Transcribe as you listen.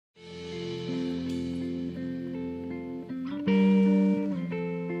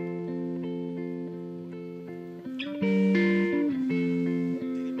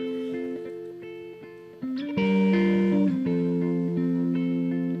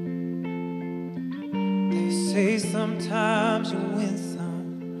say sometimes you win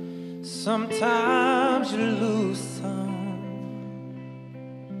some, sometimes you lose some.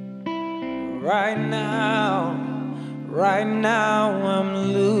 Right now I'm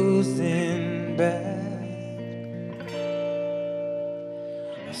losing back.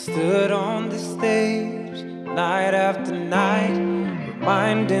 I stood on the stage night after night,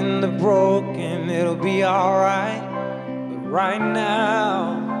 reminding the broken it'll be alright. But right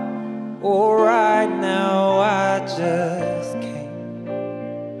now, oh right now, I just can't.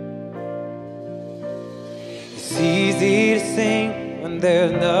 It's easy to sing when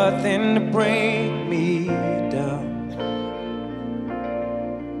there's nothing to bring me down.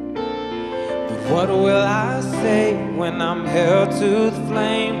 What will I say when I'm held to the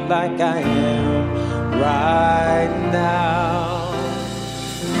flame like I am right now?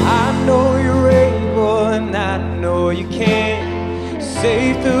 I know you're able and I know you can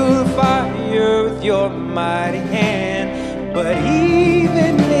save through the fire with your mighty hand. But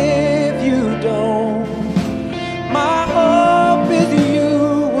even if you don't, my hope is you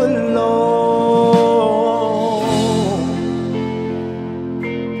alone.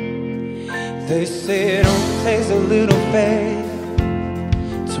 They say it only takes a little faith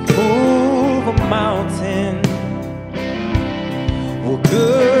to move a mountain. Well,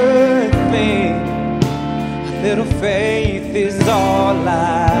 good thing, a little faith is all I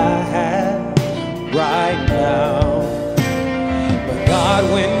have right now. But God,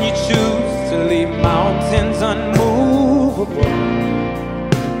 when you choose to leave mountains unmovable,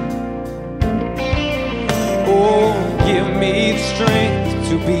 oh, give me the strength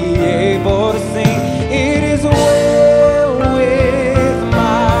to be able to sing. It is well with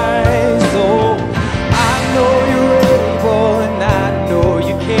my soul. I know you're able and I know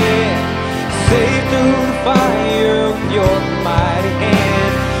you can save through the fire with your mighty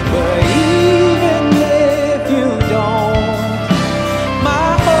hand. But even if you don't, my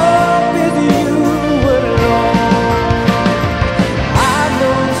hope is you alone. I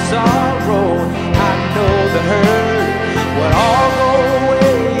know the sorrow, I know the hurt would all go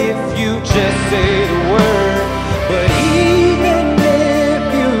away if you just say the word. But even if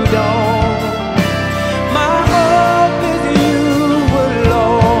you don't, my hope is you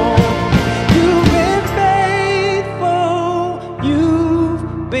alone. You've been faithful, you've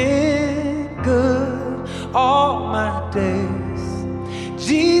been good all my days.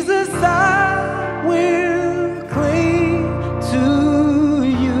 Jesus, I will cling to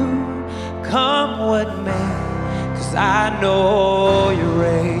you, come what may, 'cause I know you're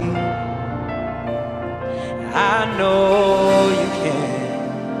able. I know you can.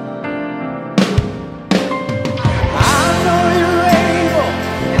 I know you're able,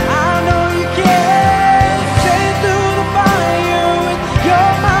 and I know you can save through the fire with your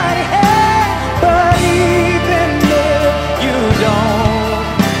mighty hand. But even if you don't,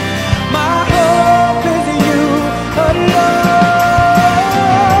 my hope is you alone.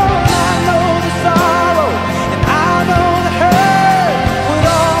 I know the sorrow, and I know the hurt would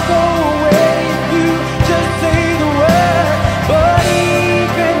all go away if you just say the word.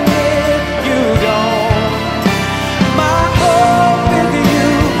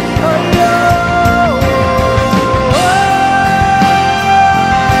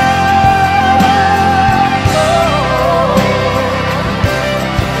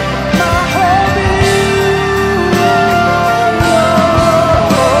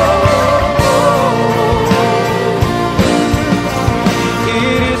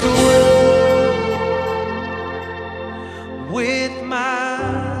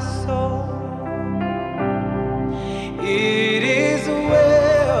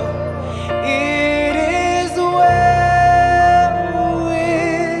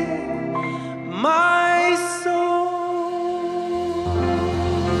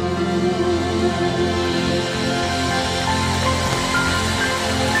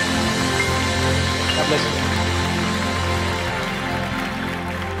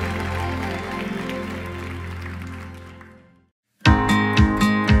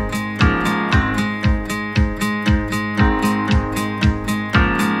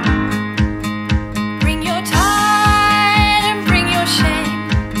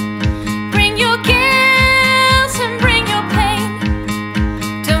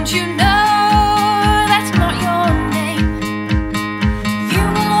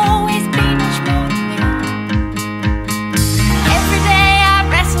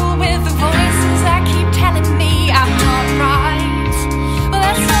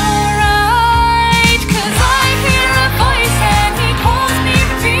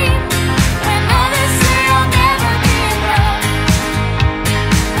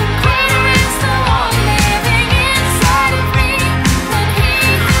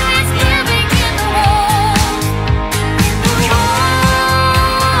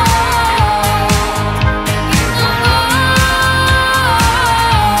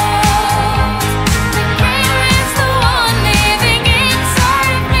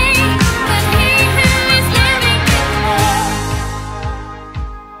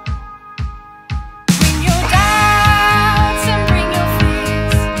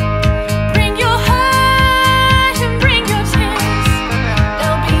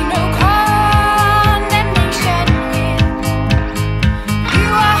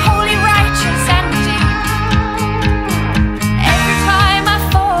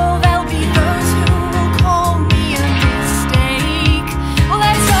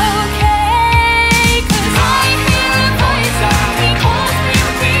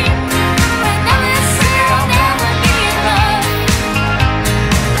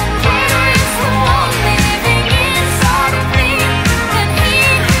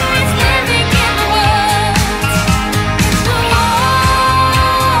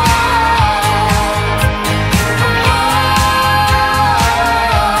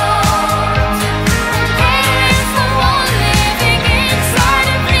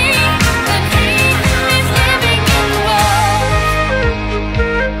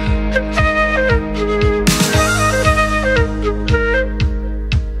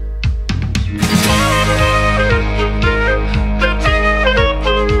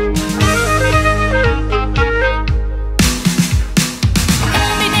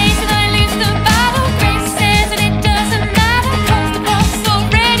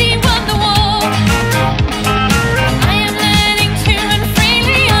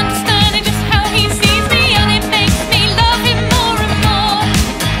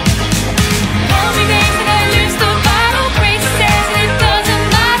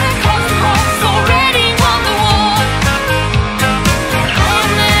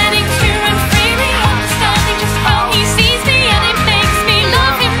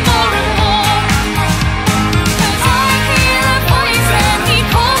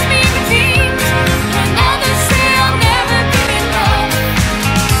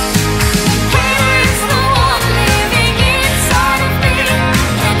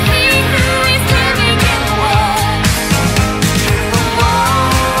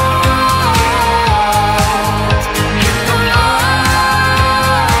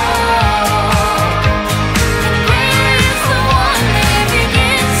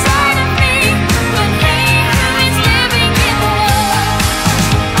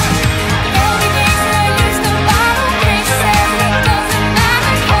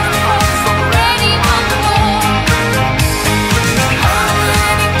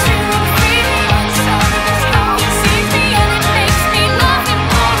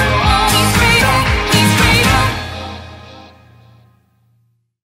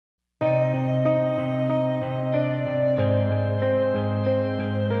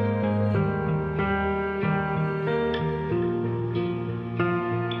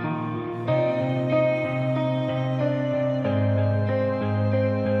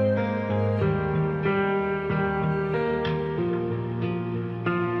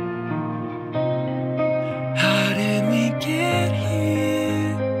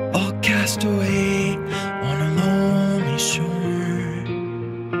 cast away on a lonely shore.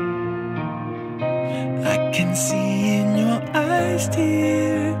 I can see in your eyes,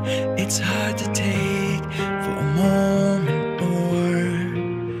 dear, it's hard to take for a moment more.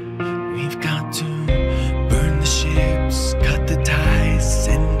 We've got to burn the ships, cut the ties,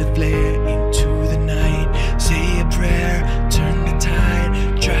 send a flare into the night. Say a prayer, turn the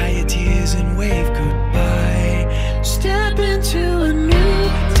tide, dry your tears and wave goodbye. Step into a new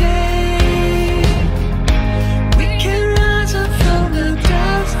day. We can rise up from the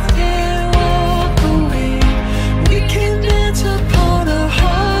dust and walk away. We can dance upon a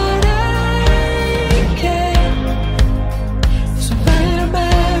heartache, yeah. So light a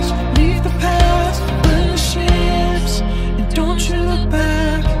match, leave the past, burn the ships, and don't you look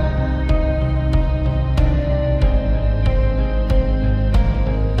back.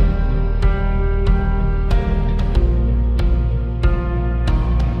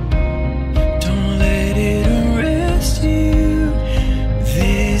 Don't let it arrest you.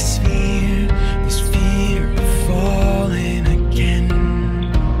 This fear of falling again.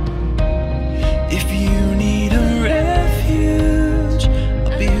 If you need a refuge,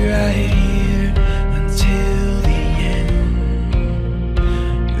 I'll be right here until the end.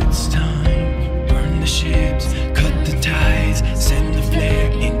 It's time, burn the ships, cut the ties, send the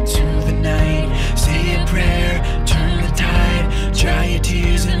flare into the night. Say a prayer, turn the tide, dry your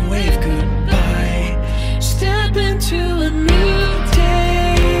tears and wave goodbye. Step into a new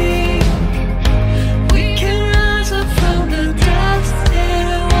day. We can rise up from the dust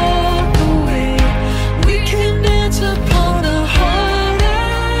and walk away. We can dance upon a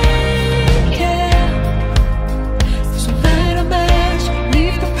heartache, yeah. So light a match,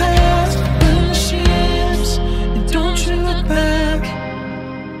 leave the past, burn the ships, and don't you look back.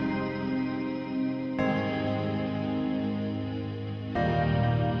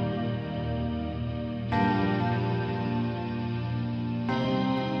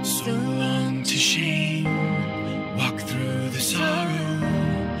 So long to shame, walk through the sorrow,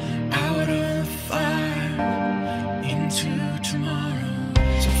 out of fire, into tomorrow.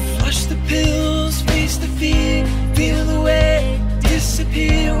 So flush the pills, face the fear, feel the weight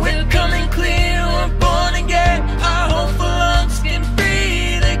disappear. We're coming clear, we're born again. Our hopeful lungs can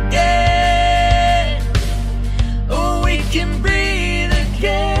breathe again. Oh, we can breathe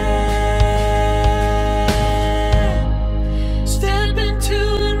again. Step into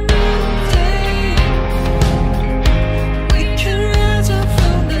a new day. We can rise up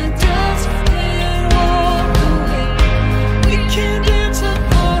from the dust and walk away. We can dance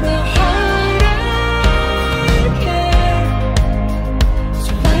upon a heartache, yeah.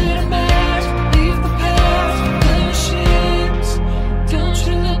 So light a match, leave the past, burn the ships, don't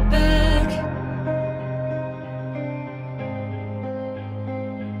you look back.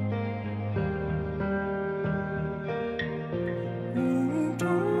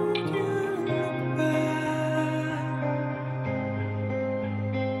 Don't you look back.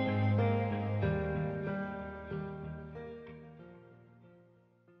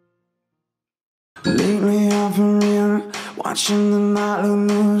 Lately I've been reading, watching the nightly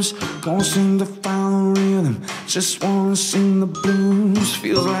news. Don't seem to find the rhythm, just wanna sing the blues.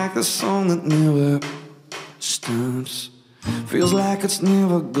 Feels like a song that never stops. Feels like it's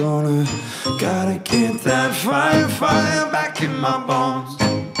never gonna. Gotta get that fire back in my bones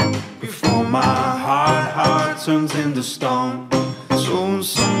before my heart turns into stone. So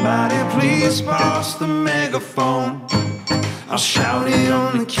somebody please pass the megaphone. I'll shout it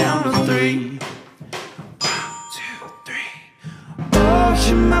on the count of 3. 1, 2, 3. Oh,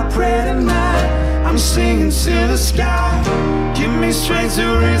 you're my prayer tonight. I'm singing to the sky. Give me strength to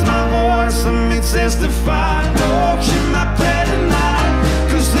raise my voice, let me testify. Oh, you're my prayer tonight,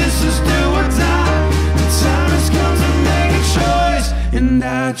 'cause this is do or die. The time has come to make a choice, and I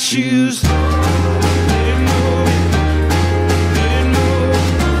choose. Let it move it. Let it move.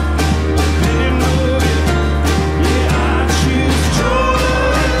 Let it move it. Yeah, I choose joy.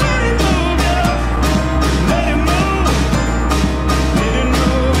 Let it move it. Let it move. Let it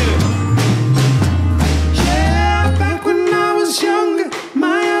move it. Yeah, back when I was younger,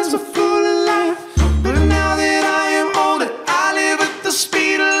 my eyes were full of life. But now that I am older, I live at the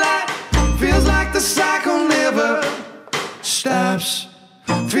speed of light. Feels like the cycle never stops.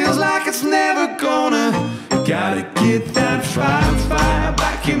 Feels like it's never gonna. Gotta get that fire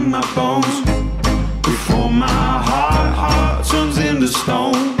back in my bones before my heart turns into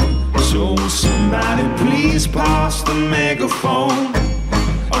stone. So somebody please pass the megaphone.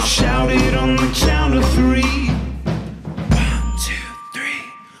 I'll shout it on the count of 3. 1, 2, 3.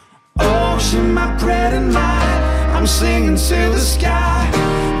 Oh, she's my prayer tonight. I'm singing to the sky.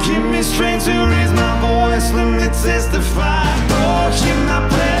 Give me strength testify. Oh, she's not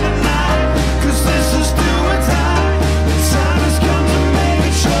playing tonight, 'cause this is do or die. The time has come to make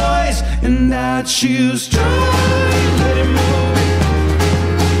a choice, and I choose joy. Let it move it,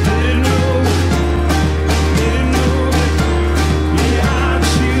 let it move it, let it move it. Yeah, I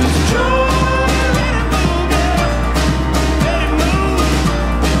choose joy. Let it move it, let it move it,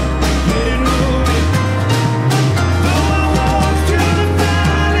 let it move it. Though I walk through the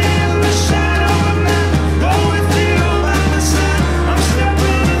valley in the shadow of night, go with you by my side, I'm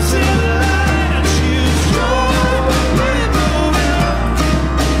stepping into the light. I choose joy. Let it move it,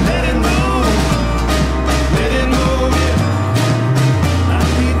 let it move, let it move it. I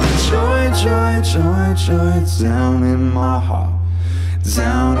need the joy, joy, joy, joy down in my heart,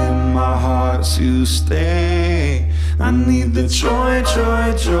 down in my heart to stay. I need the joy,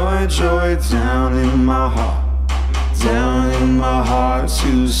 joy, joy, joy down in my heart, down in my heart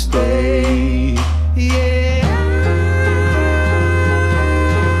to stay. Yeah.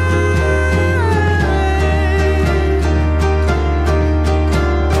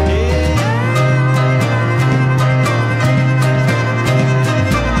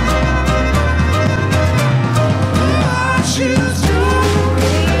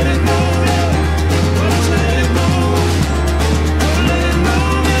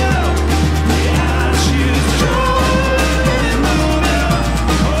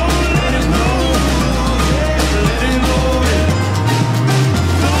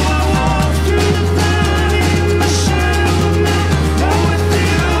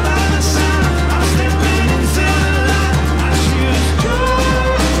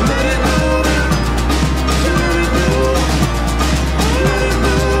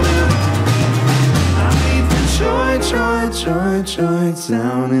 Joy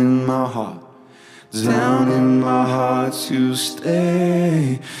down in my heart, down in my heart to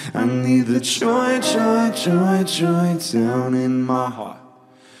stay. I need the joy, joy, joy, joy down in my heart,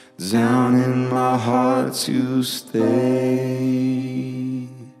 down in my heart to stay.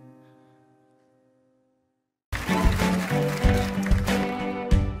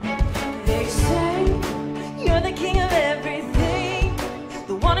 They say you're the king of everything,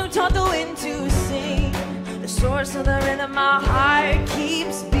 the one who taught the wind to sing, the source of the rhythm my heart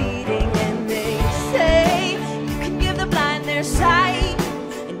keeps beating. And they say you can give the blind their sight,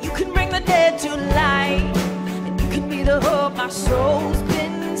 and you can bring the dead to life, and you can be the hope my soul's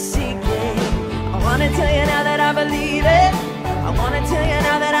been seeking. I wanna tell you now that I believe it. I wanna tell you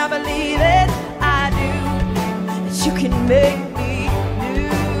now that I believe it. I do, that you can make me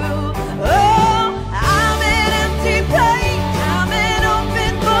new. Oh, I'm an empty page, I'm an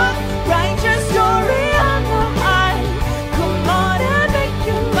open book, write your story on the heart. Come on and make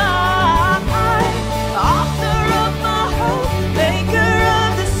it mine. Author of my hope, maker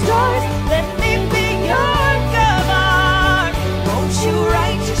of the stars, let me be your cover. Won't you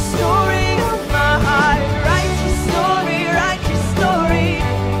write your story on my heart? Write your story, write your story.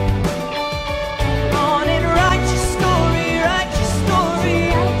 Come on and write your story, write your story.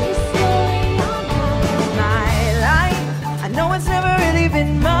 Write your story on my life. I know it's never really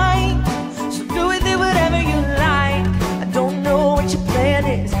been mine, so do with it whatever you like. I don't know what your plan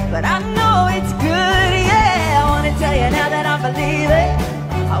is, but I know it's good, yeah. I wanna tell you now that I believe it.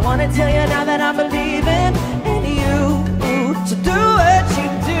 I wanna tell you now that I believe in you, to do what you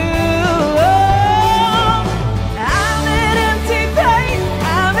do. Oh, I'm an empty page,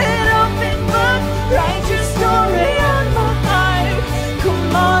 I'm an open book, write your story on my heart.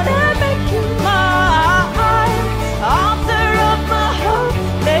 Come on and make it mine. Author of my hope,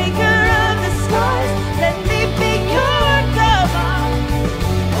 maker of the stars, let me be your cover.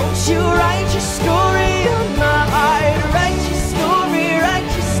 Won't you write your story on my heart? Write your story, write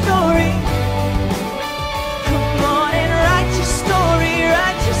your story.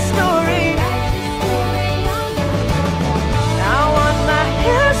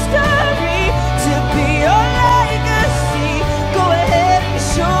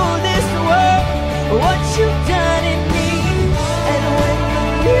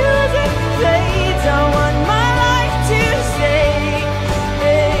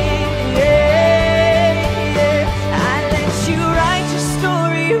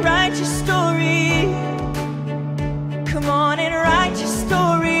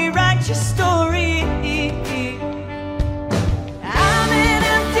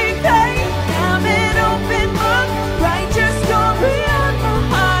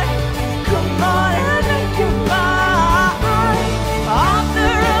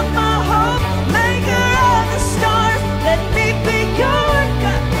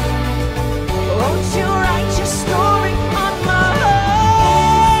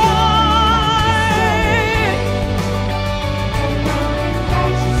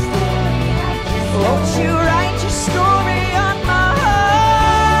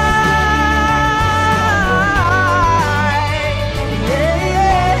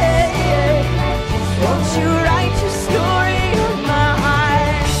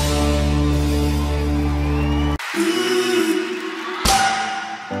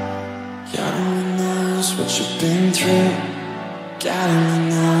 God only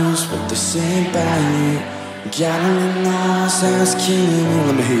knows what they say about you. God only knows how it's killing you.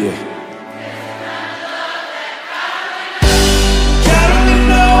 Let me hear you. God only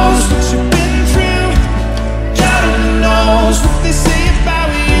knows what you've been through. God only knows what they say about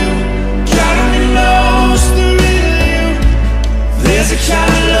you. God only knows the real you. There's a kind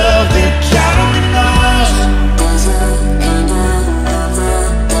of love that God only knows.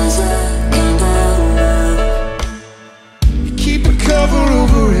 You keep a cover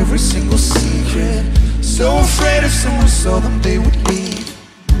over every single secret. So afraid if someone saw them they would leave.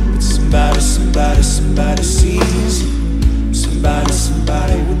 But somebody sees.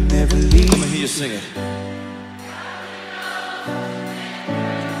 Somebody would never leave. Let me hear you sing it.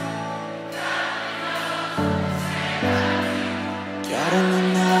 God only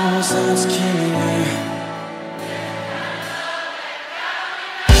knows how it's killing you.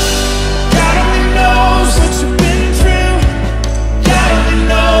 God only knows what you've been through. God only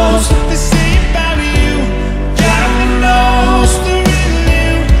knows what they say about you. God only knows the real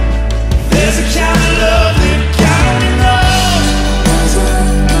you. There's a kind of love that God only knows.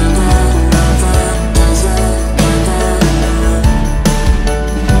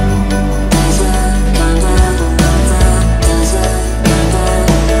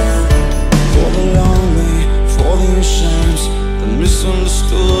 For the lonely, for the ashamed, the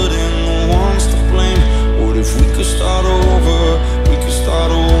misunderstood and the ones to blame. What if we could start over? We could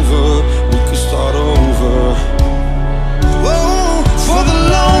start over. We could start over. Whoa, for the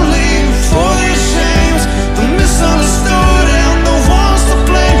lonely, for the ashamed, the misunderstood and the ones to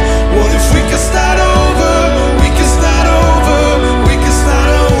blame. What if we could start over? We could start over. We could start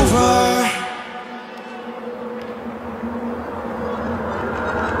over.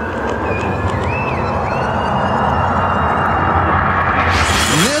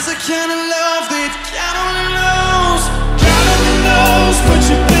 There's a kind of love that God only knows. God only knows what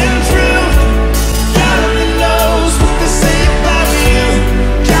you've been through. God only knows what they say about you.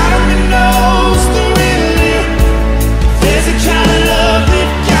 God only knows the real you. There's a kind of love that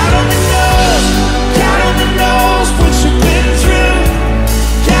God only knows. God only knows what you've been through.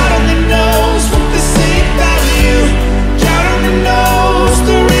 God only knows what they say about you. God only knows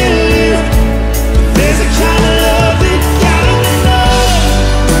the real you. There's a kind of love that God only knows.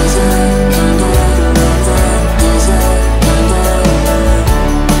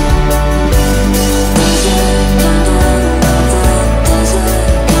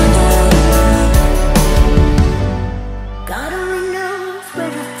 God only knows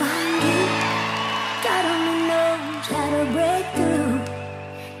where to find you. God only knows how to break through.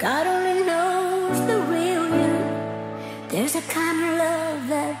 God only knows the real you. There's a kind of love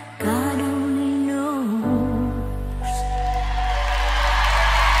that God only knows.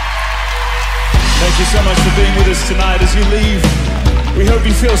 Thank you so much for being with us tonight. As you leave, we hope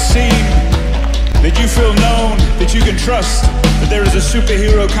you feel seen, that you feel known, that you can trust that there is a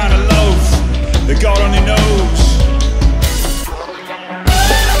superhero kind of love that God only knows.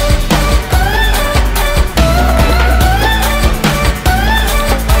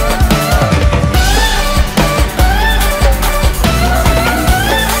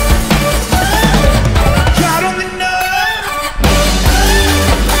 God only knows.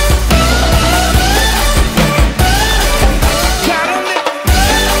 God only.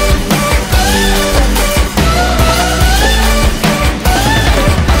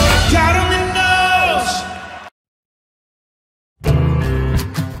 God only knows.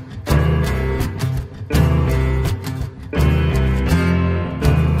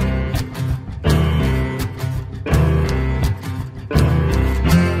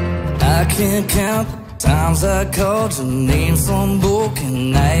 I can't count the times I called your name some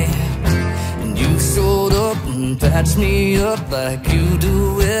broken night, and you showed up and patched me up like you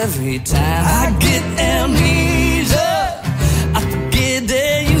do every time. I get amnesia, I forget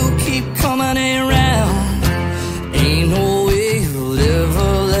that you keep coming around. Ain't no way you'll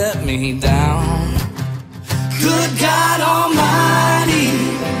ever let me down. Good God Almighty,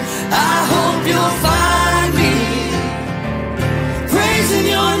 I hope you'll find me praising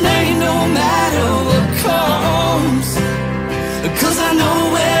your name no matter what comes. 'Cause I know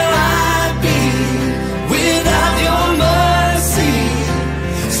where I'd be without your mercy.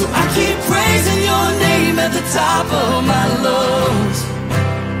 So I keep praising your name at the top of my lungs.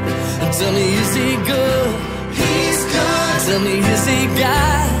 And tell me, is he good? He's good. Tell me, is he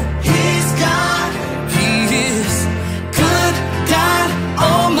God? He's God. He is good God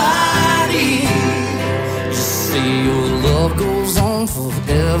Almighty. Just say your love goes on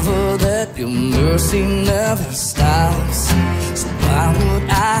forever, that your mercy never stops. So why would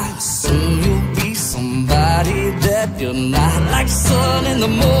I assume you'll be somebody that You're not like sun in the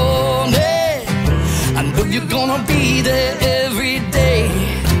morning. I know you're gonna be there every day.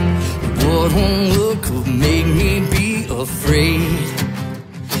 What on earth could make me be afraid?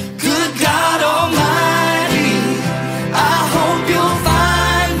 Good God Almighty, I hope you'll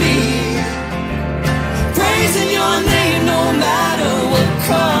find me praising your name no matter what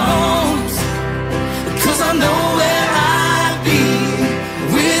comes. 'Cause I know where I'd be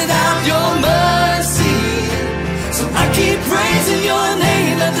without your mercy. So I keep praising your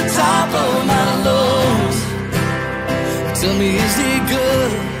name at the top of my lungs. Tell me, is he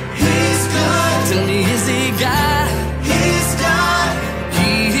good? He's good. Tell me, is he God? He's God.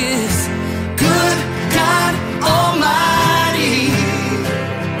 He is good, God Almighty.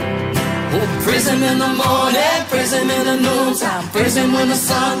 Oh, praise him in the morning, praise him in the noontime, praise him when the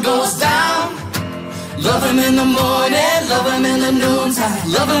sun goes down. Love him in the morning, love him in the noontime,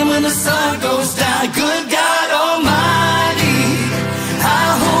 love him when the sun goes down. Good God Almighty, I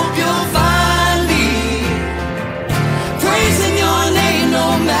hope you'll find me praising your name no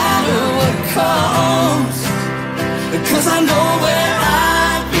matter what comes. 'Cause I know where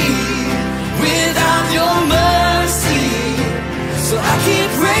I'd be without your mercy. So I keep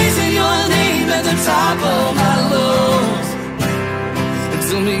praising your name at the top of my lungs.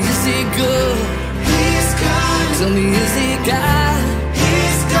 Tell me, is he good? He's good. Tell me, is he God?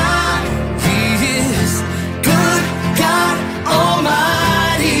 He's God. He is good, God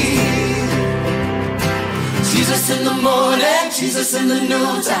Almighty. Jesus in the morning, Jesus in the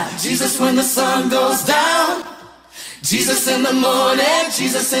noontime, Jesus when the sun goes down. Jesus in the morning,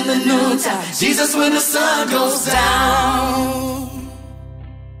 Jesus in the noontime, Jesus when the sun goes down.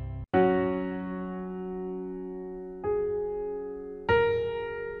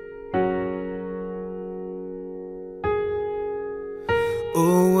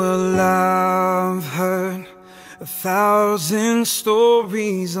 Oh, well, I've heard 1,000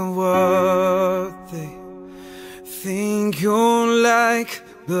 stories of what they think you're like,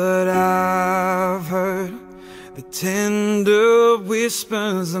 but I've heard the tender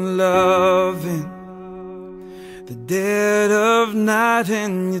whispers of loving the dead of night,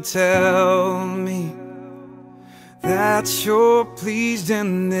 and you tell me that you're pleased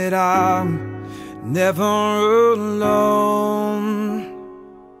and that I'm never alone.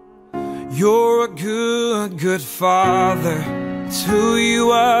 You're a good, good father. It's who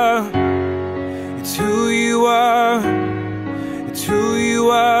you are. It's who you are. It's who you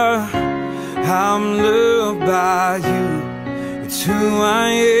are. I'm loved by you. It's who I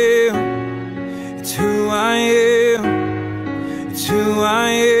am. It's who I am. It's who I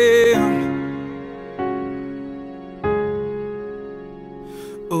am.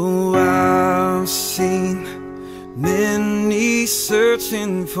 Oh, I've seen many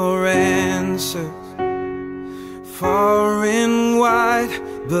searching for answers far and wide,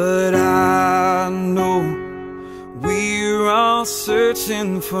 but I know we're all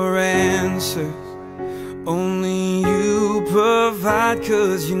searching for answers only you provide,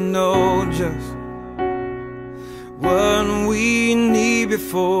 'cause you know just what we need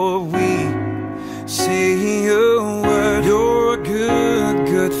before we say a word. You're a good,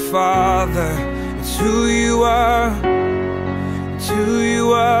 good father. It's who you are. It's who you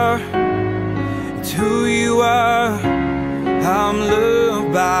are. It's who you are. I'm loved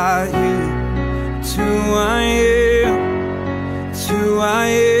by you. It's who I am. It's who I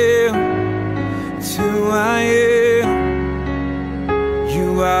am. It's who I am. You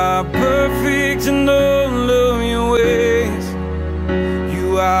are perfect in all of your ways. You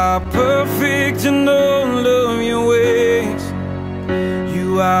are perfect in all of your ways. You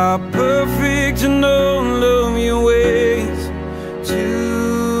are perfect in all of your ways to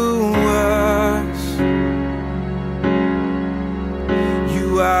us. You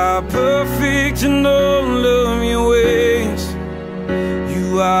are perfect in all of your ways.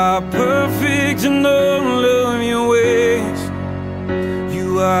 You are perfect in all of your ways. You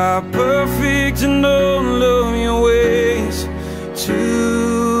are perfect in all of your ways to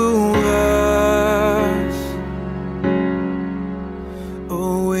us.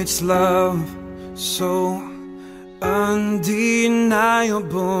 Oh, it's love so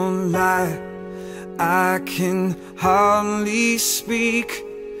undeniable, light I can hardly speak.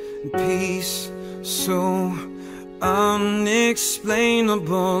 Peace so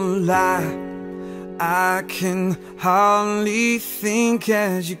unexplainable, light I can hardly think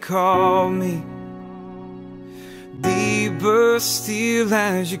as you call me. Deeper still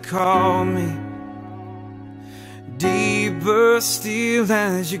as you call me. Deeper still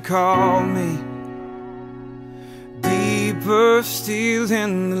as you call me. Deeper still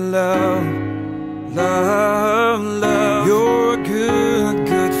in the love love, love. You're a good,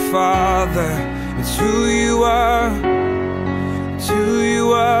 good Father. It's who you are. It's who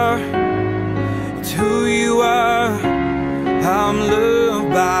you are. It's who you are. I'm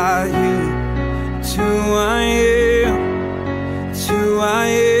loved by you. It's who I am. It's who I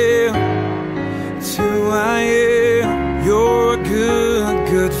am. It's who I am. You're a good,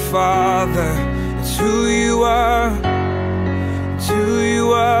 good Father. It's who you are. It's who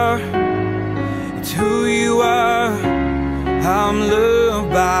you are. It's who you are. I'm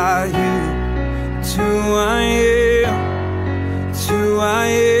loved by you. It's who I am. It's who I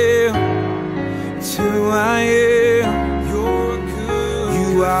am. It's who I am. You're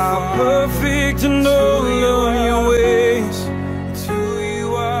good. You are perfect in all of your ways. It's who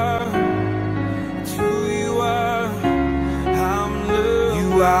you are. It's who you are. I'm loved.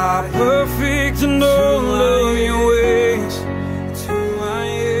 You are perfect in all of your ways. It's who I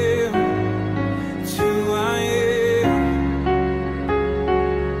am. It's who I am.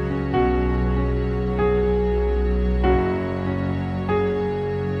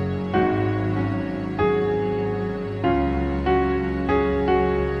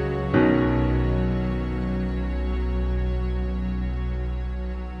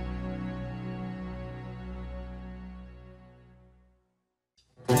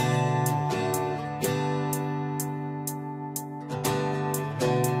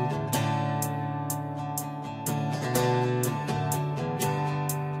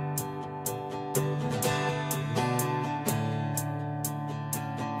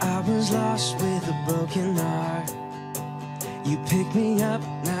 I was lost with a broken heart. You picked me up,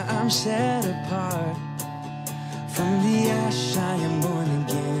 now I'm set apart. From the ash I am born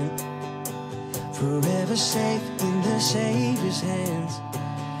again, forever safe in the Savior's hands.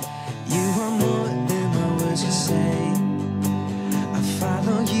 You are more than my words can say. I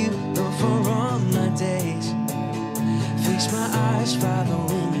follow you, Lord, for all my days. Fix my eyes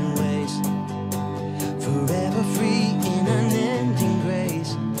following your ways, forever free in unending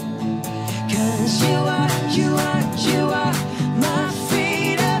grace. 'Cause you are, you are, you are my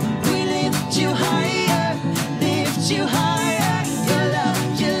freedom. We lift you higher, lift you higher. Your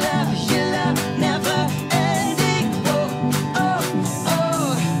love, your love, your love, never ending. Oh, oh,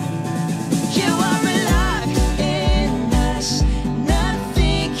 oh. You are alive in us.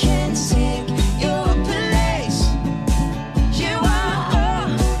 Nothing can take your place. You are all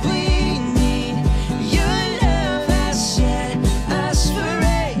we need. Your love has set us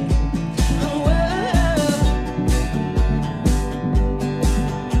free.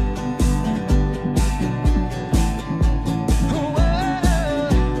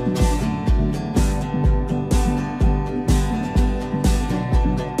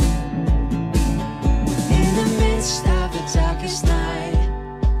 In the midst of the darkest night,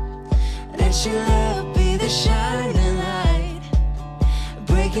 let your love be the shining light,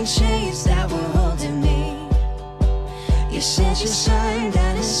 breaking chains that were holding me. You sent your son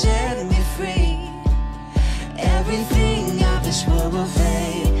down and set me free. Everything of this world will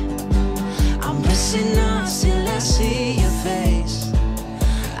fade. I'm pressing on till I see your face.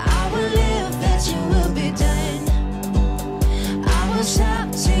 I will live that you will be done. I will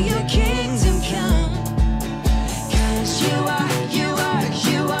stop till your kingdom come. 'Cause you are, you are,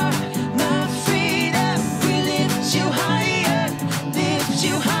 you are my freedom. We lift you higher, lift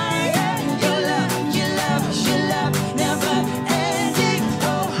you higher. Your love, your love, your love, never ending.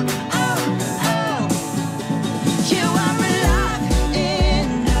 Oh, oh, oh. You are alive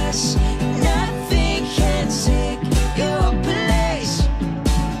in us. Nothing can take your place.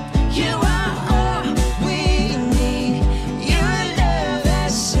 You are all we need. Your love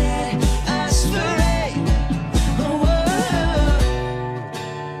has set us free. Oh, oh.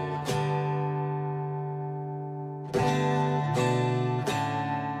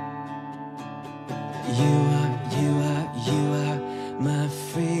 You are, you are, you are my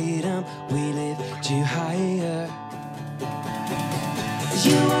freedom. We lift you higher.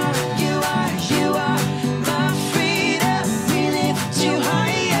 You are, you are, you are my freedom. We lift you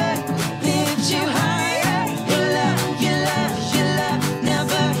higher, lift you higher. Your love, your love, your love,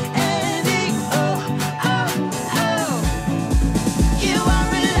 never ending. Oh, oh, oh. You are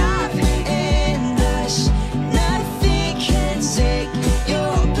alive in us. Nothing can take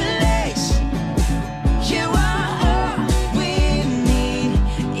your place. You are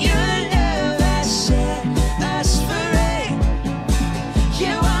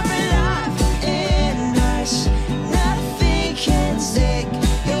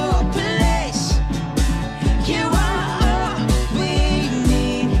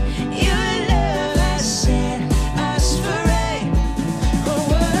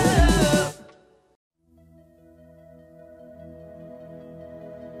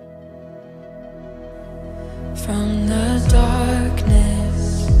From the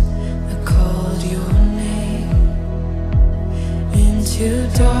darkness, I called your name. Into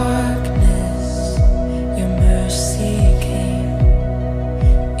darkness, your mercy came.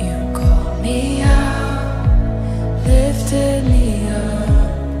 You called me out, lifted me up.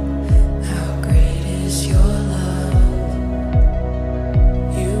 How great is your love?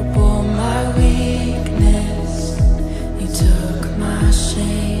 You bore my weakness, you took my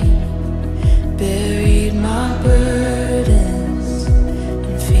shame, buried my burdens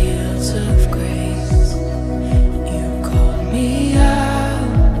in fields of grace. You called me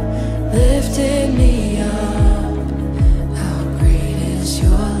out, lifted me up. How great is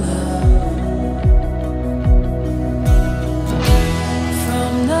your love?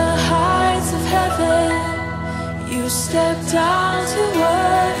 From the heights of heaven, you stepped down to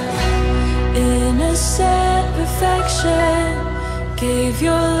earth. Innocent perfection, gave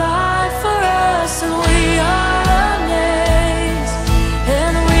your life for us, and we are amazed,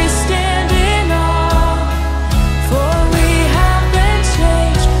 and we stand in awe, for we have been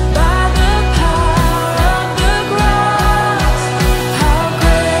changed by the power of the cross. How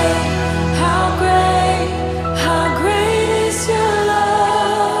great, how great, how great is your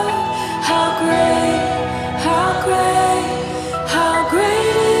love? How great, how great, how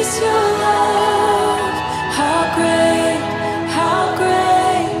great is your love? How great, how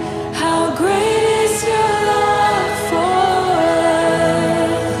great, how great is your love for us?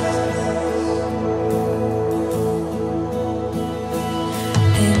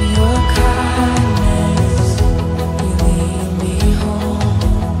 In your kindness, you lead me home.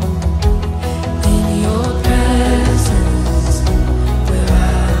 In your presence, where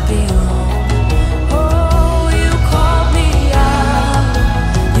I belong. Oh, you called me out,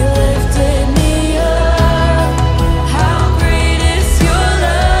 you lifted me up. How great is your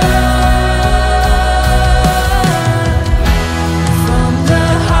love? From the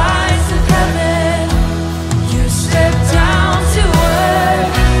heights of heaven, you stepped down to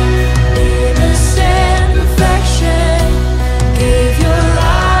earth. Innocent perfection, gave your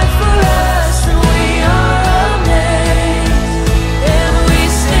life for us, and we are amazed, and we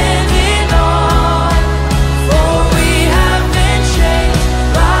stand in awe, for we have been changed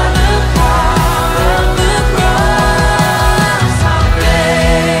by the power of the cross. How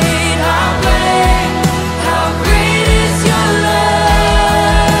great, how great, how great is your love?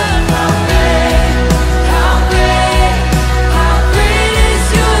 How great, how great, how great is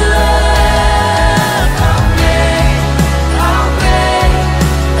your love? How great, how great,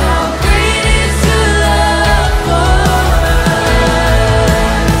 how great is your love for us?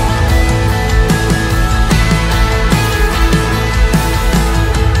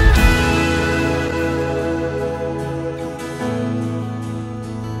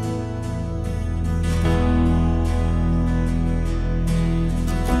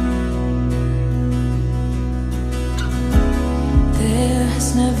 There has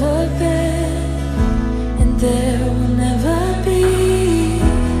never been, and there will never be,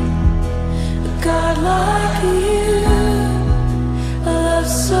 a God like you, a love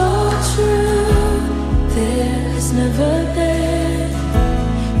so true. There has never been,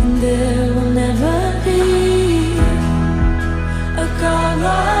 and there will never be, a God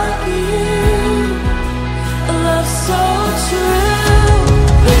like you, a love so true.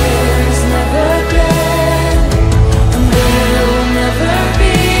 There has never been, and there will never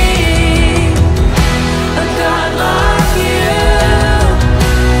be, a God like you,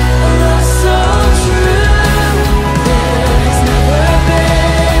 a love so true. There has never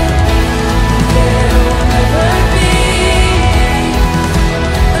been, and there will never be,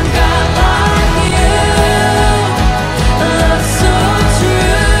 a God like you, a love so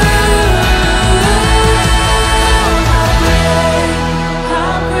true. How great,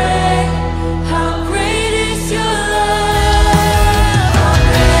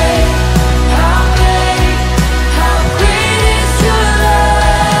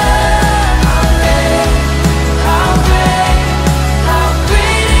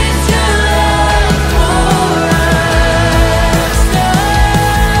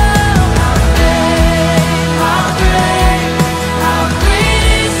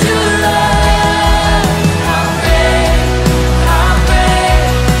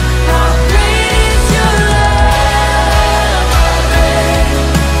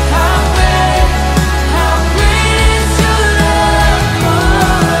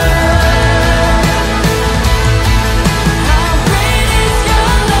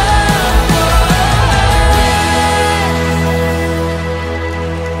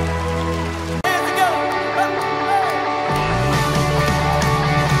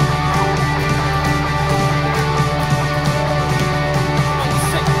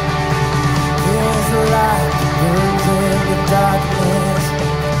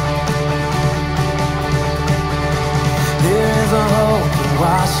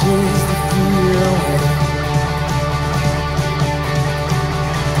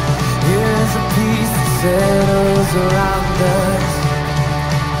 arms around us.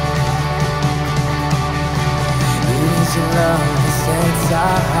 It is your love that sets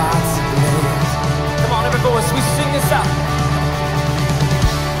our hearts ablaze. Come on, every voice, we sing this out.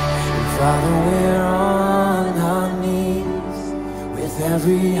 Father, we're on our knees. With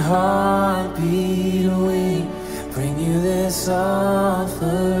every heartbeat we bring you this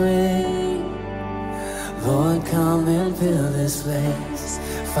offering. Lord, come and fill this place.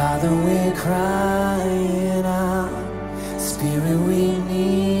 Father, we're crying out. Spirit, we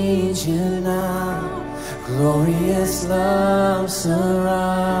need you now. Glorious love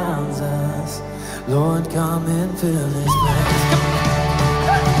surrounds us. Lord, come and fill this place.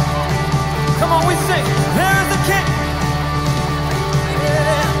 Come on, we sing. There is a king.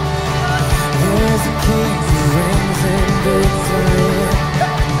 Yeah. There is a king who reigns in victory.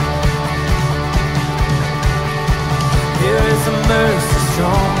 There is a mercy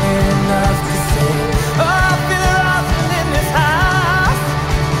strong enough to save. Oh, I feel it rising in this house.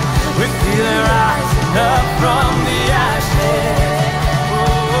 We feel it rising up from the ashes.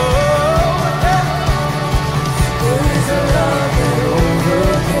 There is a love that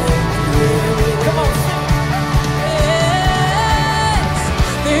overcame the grave. Come on, sing. Yes,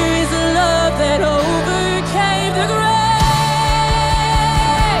 there is a love that overcame the grave.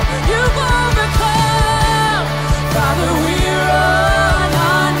 You've overcome. Father, we're on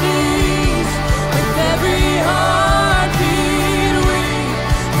our knees. With every heartbeat we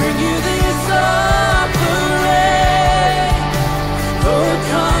bring you this offering. Lord,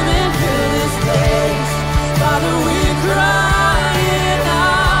 come and fill this place. Father, we're crying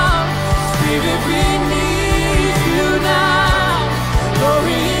out. Spirit, we need you now.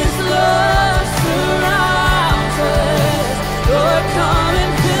 Glorious love surrounds us. Lord, come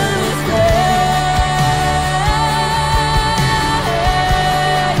and fill this place.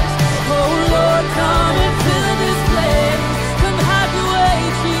 Oh, Lord, come and fill this place. Come have your way,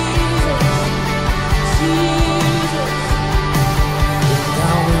 Jesus. Jesus.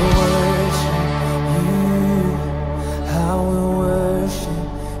 I will worship you. I will worship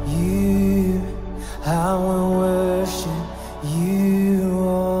you. I will worship you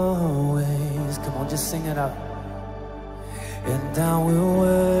always. Come on, just sing it out. And I will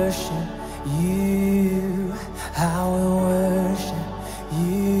worship you. I will worship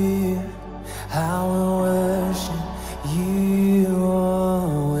you. I will worship you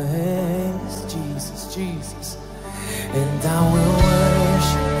always. Jesus, Jesus. And I will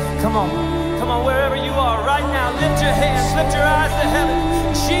worship. Come on, wherever you are right now, lift your hands, lift your eyes to heaven.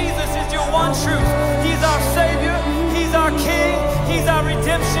 Jesus is your one truth. He's our Savior, He's our King, He's our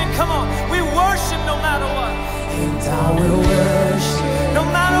redemption. Come on, we worship no matter what. And I will worship. No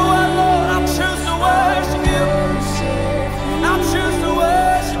matter what, Lord, I'll choose to worship you. I'll choose to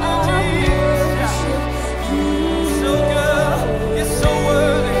worship you, Jesus. So good, you're so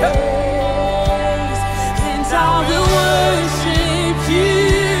worthy. And I will worship you.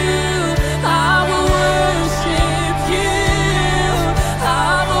 I will worship you. I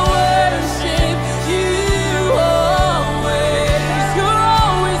will worship you always. You're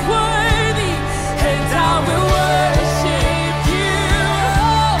always worthy. And I will worship you.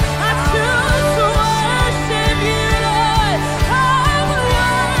 I choose to worship you, Lord. I will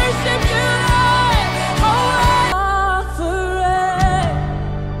worship you, Lord. Offering.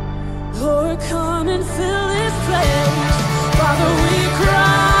 Lord, come and fill this place. Father, we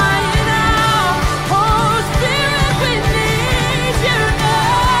crying out. Oh, Spirit, we need you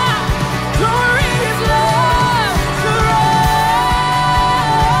now. Glorious love surrounds.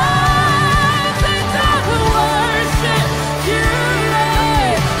 And I will worship you,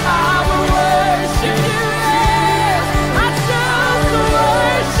 Lord. I will worship you, Lord. I choose to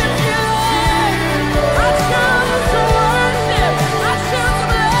worship you, Lord. I choose to worship. I choose to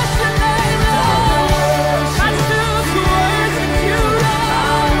bless your name, Lord. I choose to worship you,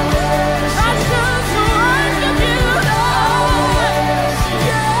 Lord. I choose to worship you, Lord.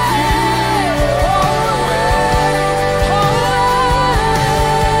 Yeah.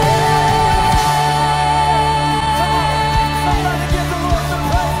 Somebody give the Lord some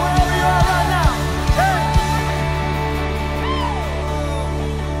praise wherever you are right now. Hey.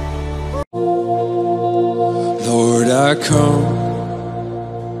 Lord, I come,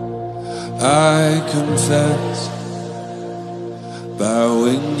 I confess,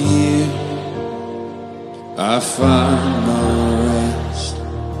 bowing here, I find my rest.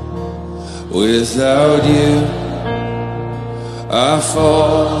 Without you, I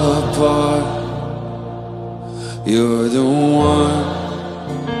fall apart. You're the one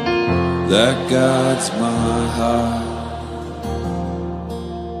that guides my heart.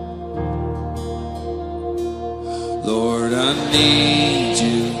 Lord, I need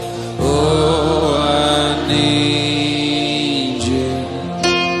you. Oh, I need you.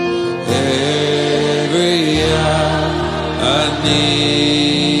 Every hour I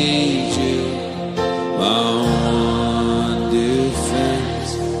need you. My one defense,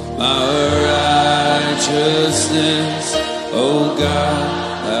 my righteousness. Oh God,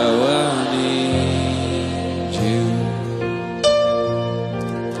 how I need you.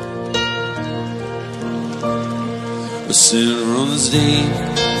 The sin runs deep,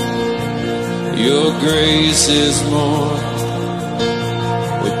 your grace is more.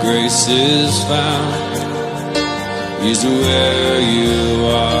 Where grace is found is where you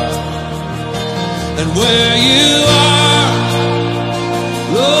are. And where you are,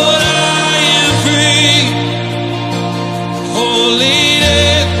 Lord, I am free.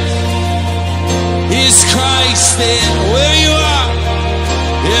 Holiness is Christ in where you are.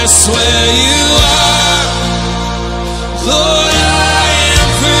 Yes, where you are, Lord, I am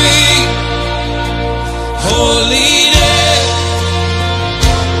free. Holiness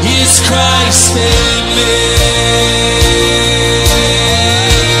is Christ in me.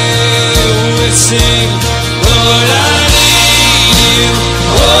 We sing, Lord, I need you.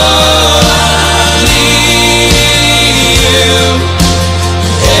 Oh, I need you.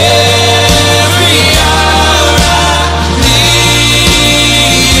 Every hour I need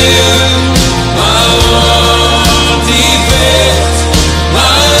you. My one defense,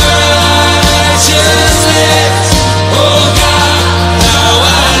 my righteousness. Oh God, how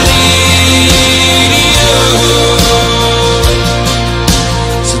I need you.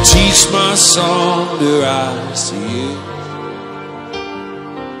 So teach my song to rise to you.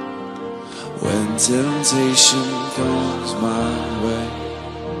 When temptation comes my way,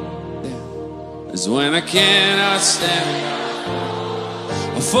 is when I cannot stand.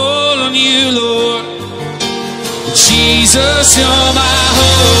 I fall on you, Lord. Jesus, you're my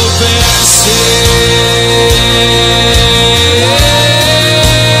hope and stay.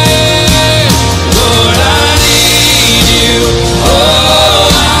 Lord, I need you. Oh,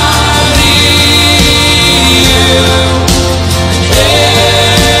 I need you.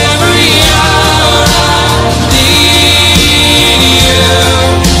 Every hour I need you.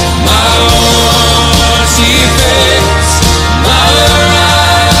 My one defense, my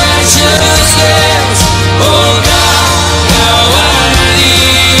righteousness. Oh God, how I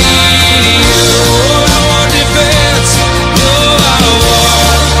need you. Oh, defense, oh, I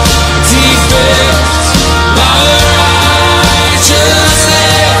want defense, my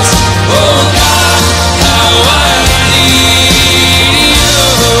righteousness. Oh God, how I need you.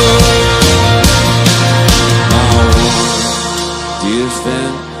 My one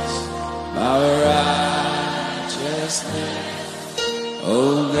defense, my righteousness.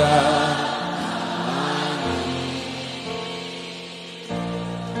 Oh God.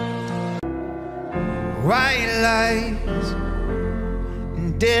 White lies and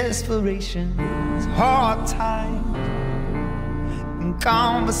desperation, hard times and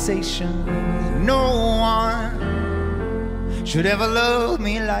conversations. No one should ever love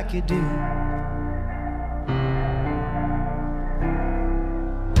me like you do.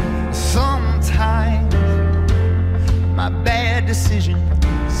 Sometimes my bad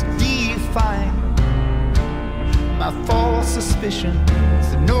decisions define my false suspicions.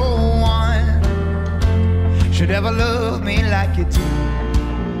 No one should ever love me like you do.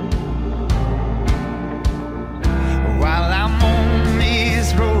 While I'm on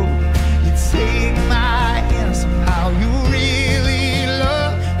this road, you take my hand. Somehow you really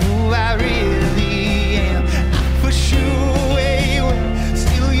love who I really am. I push you away,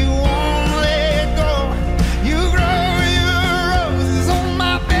 still you won't let go. You grow your roses on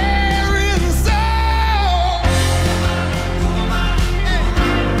my barren soul.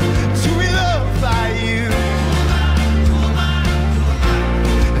 To be loved by you.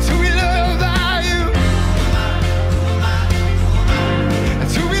 To be loved by you.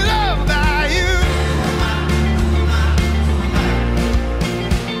 To be loved by you.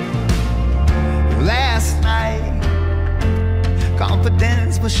 Last night,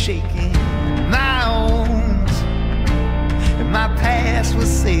 confidence was shaking. My wounds and my past was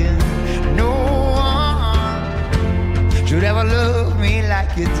saying, no one should ever love me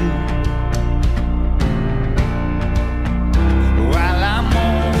like you do. While I'm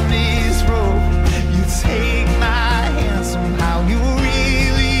on this road, you take my hand. Somehow you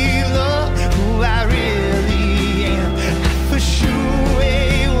really love who I really am. I push you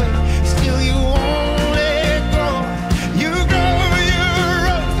away, still you won't let go. You grow your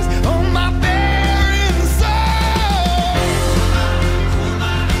rose on my barren soul.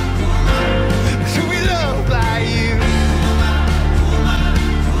 To be loved by you.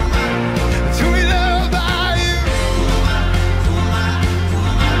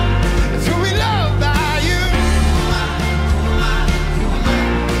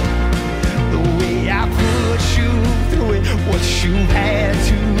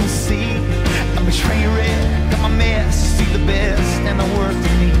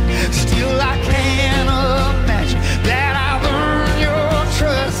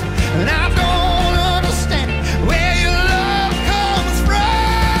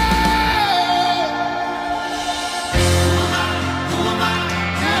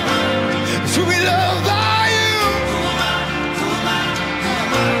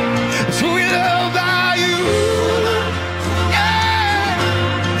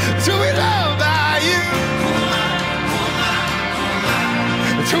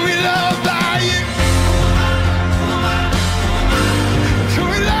 Truly loved by you.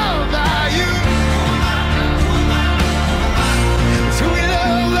 Truly loved by you. Truly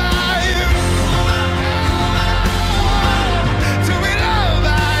loved by you. Truly loved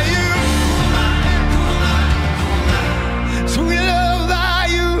by you. Truly loved by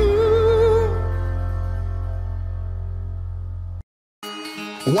you.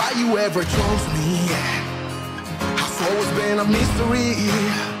 Why you ever chose me has always been a mystery.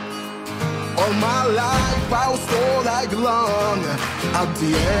 All my life I was told I belong at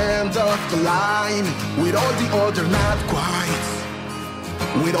the end of the line, with all the other not quite,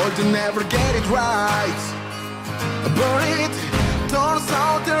 with all the never get it right. But it turns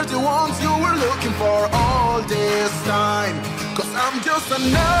out they're the ones you were looking for all this time. 'Cause I'm just a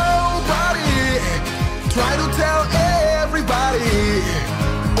nobody, try to tell everybody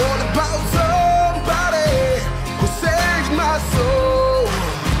all about somebody who saved my soul.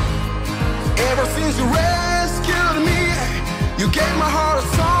 Ever since you rescued me, you gave my heart a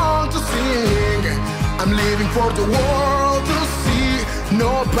song to sing. I'm living for the world to see,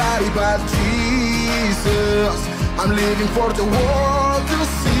 nobody but Jesus. I'm living for the world to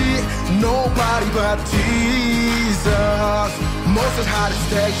see, nobody but Jesus. Moses had a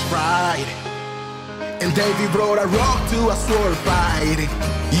stage fright, and David brought a rock to a sword fight.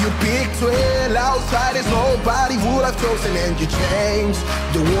 You picked 12 outsiders nobody would have chosen, and you changed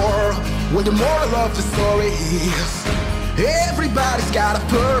the world. Well, the moral of the story is everybody's got a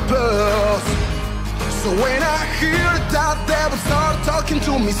purpose. So when I hear that devil start talking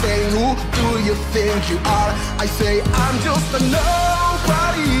to me, saying, who do you think you are? I say, I'm just a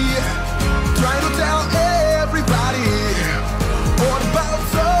nobody, trying to tell everybody all about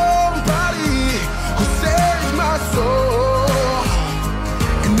somebody who saved my soul.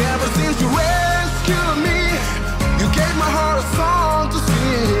 And ever since you rescued me, you gave my heart a song to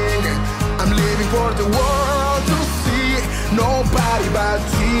sing. I'm living for the world to see, nobody but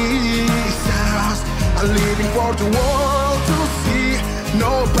Jesus. I'm living for the world to see,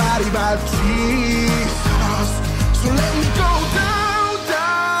 nobody but Jesus. So let me go down,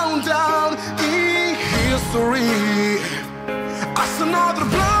 down, down in history as another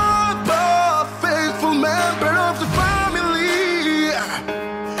blood but faithful member of the family.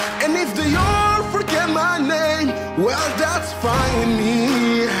 And if they all forget my name, well, that's fine with me.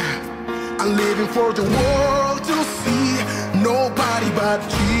 I'm living for the world to see, nobody but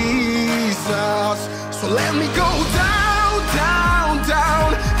Jesus. So let me go down, down, down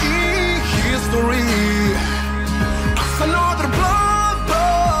in history as another blood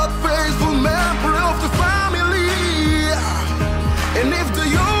but faithful member of the family. And if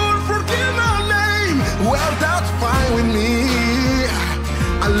they all forget my name, well, that's fine with me.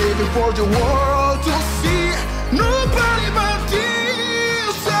 I'm living for the world to see, nobody but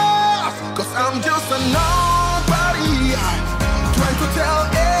Jesus. 'Cause I'm just a nobody, trying to tell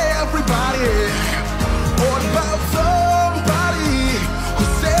everybody all about somebody who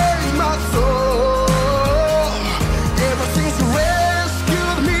saved my soul. Ever since you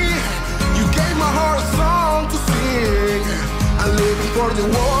rescued me, you gave my heart a song to sing. I'm living for the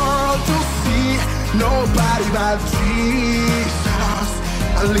world to see, nobody but Jesus.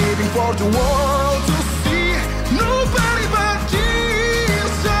 I'm living for the world to see, nobody but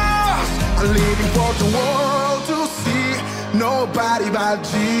Jesus. I'm living for the world to see, nobody but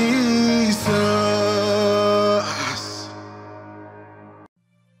Jesus.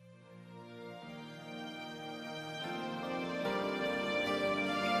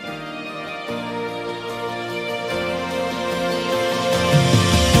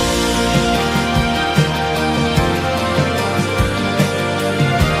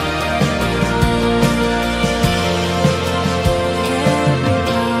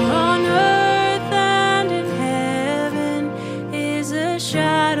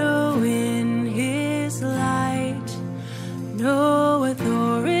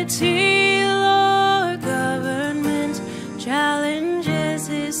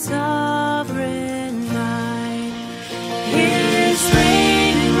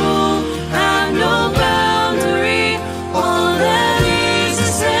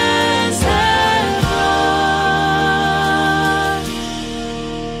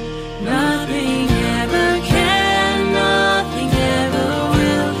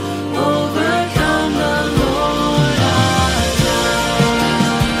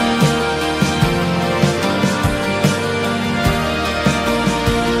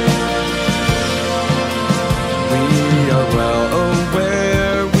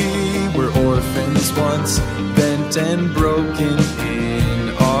 And broken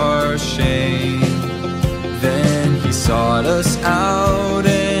in our shame. Then he sought us out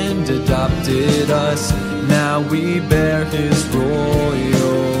adopted us, now we bear his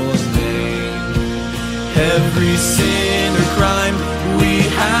royal name. Every sin or crime we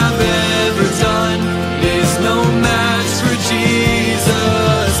have ever done is no match for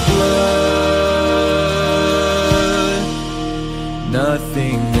Jesus' blood.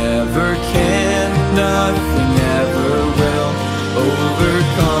 Nothing ever can, nothing ever will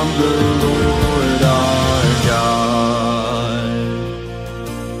overcome the Lord our God.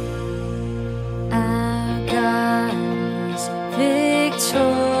 Our God is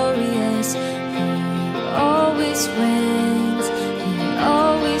victorious. He always wins. He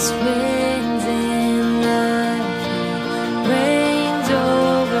always wins in love. He reigns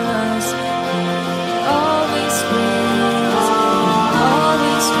over us. He always wins. He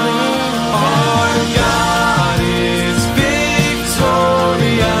always wins. Our God is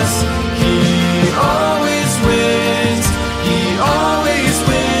victorious. He always wins. He always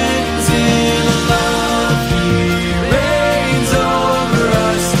wins in love. He reigns over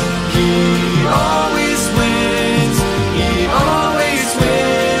us. He always wins. He always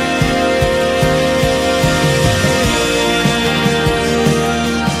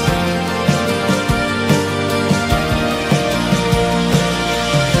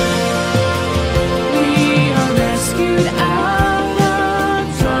We are rescued out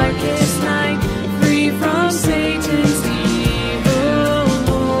of darkest night, free from Satan's evil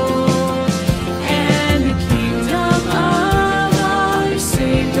hold. And the kingdom of our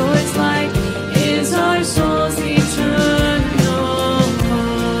Savior's light is our soul's eternal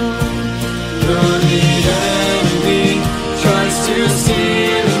home. Though the enemy tries to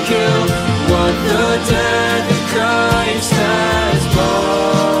steal and kill what the death of Christ has bought,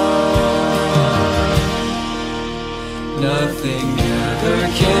 nothing ever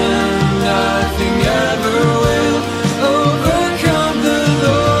can, nothing ever will overcome the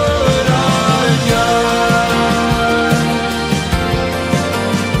Lord our God.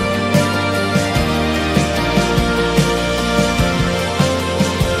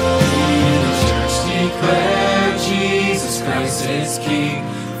 The church declared Jesus Christ is King,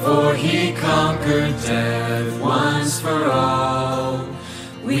 for he conquered death once for all.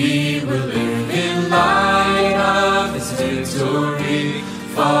 We will live in light of his victory,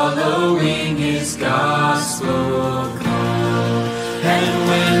 following his gospel call. And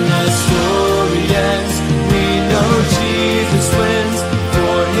when the story ends, we know Jesus wins,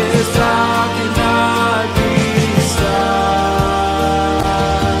 for his power cannot be stopped.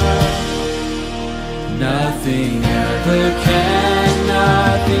 Nothing ever can,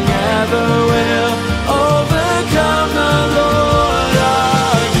 nothing ever will overcome the Lord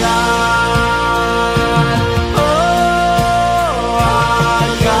our God. Oh, our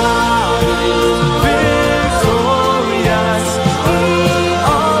God is victorious. He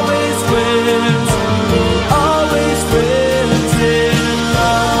always wins. He always wins in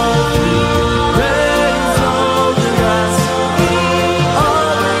love. He reigns over us. He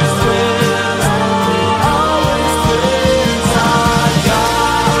always wins. He always wins. Our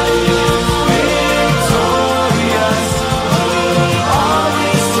God is victorious. He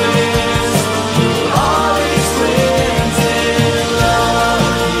always wins. He always wins in love.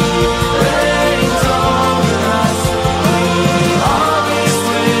 He reigns over us. He always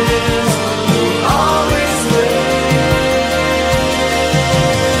wins. He always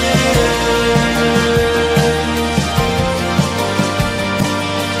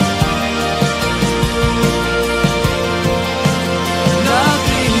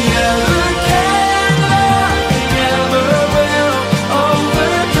Nothing ever can, nothing ever will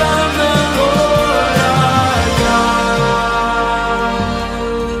overcome the Lord our God.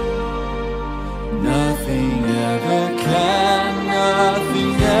 Nothing ever can,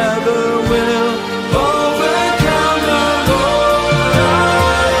 nothing ever will overcome the Lord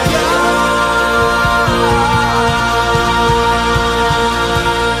our God.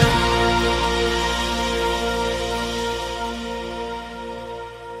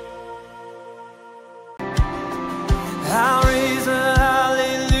 I'll raise a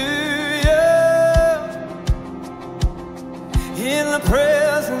hallelujah in the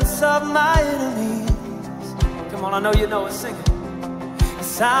presence of my enemies. Come on, I know you know it. Sing it.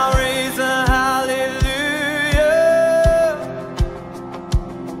 Yes, I'll raise a hallelujah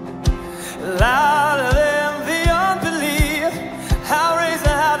louder than the unbelief. I'll raise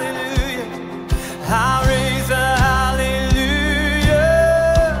a hallelujah. I'll raise a hallelujah.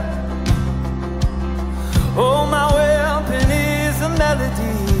 Oh, my weapon is a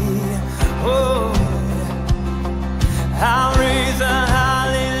melody. Oh, I'll raise a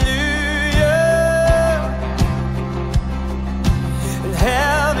hallelujah. And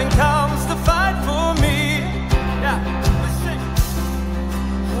heaven comes to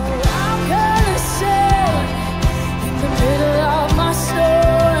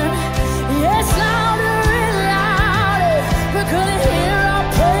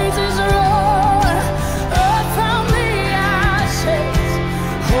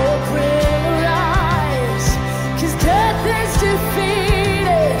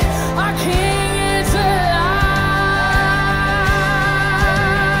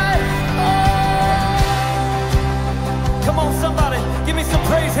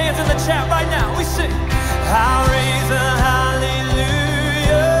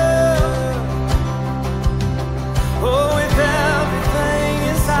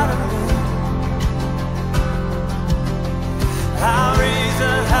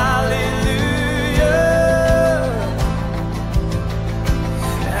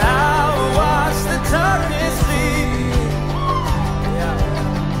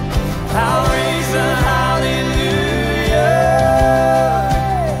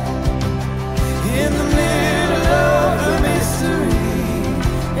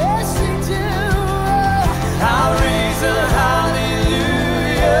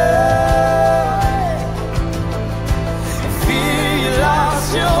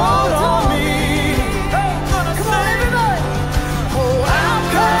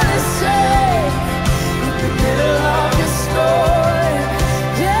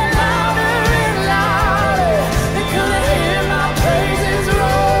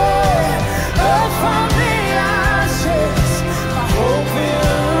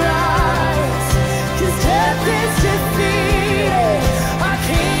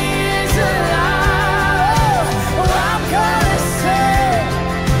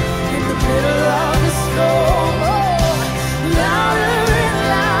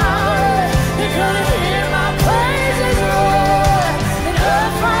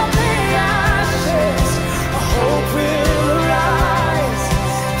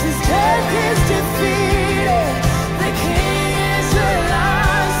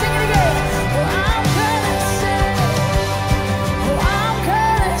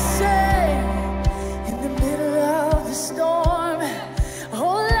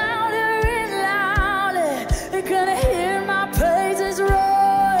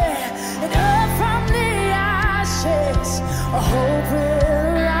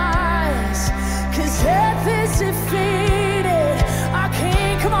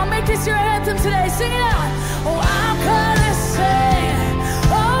sing it out. Oh, I'm gonna sing.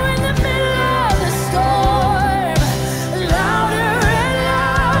 Oh, in the middle of the storm, louder and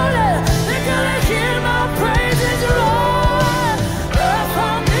louder, they're gonna hear my praises roar. Up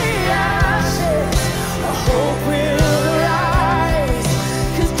from the ashes, a hope will rise,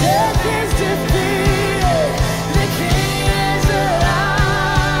 'cause death is defeated, the King is alive.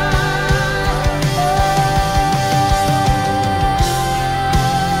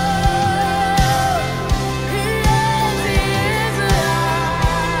 He is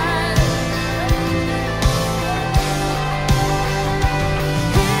alive.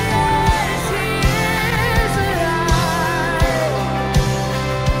 He is alive.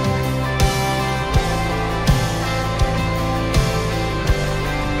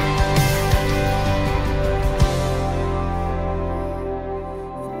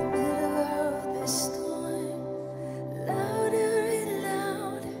 Middle of this storm, louder and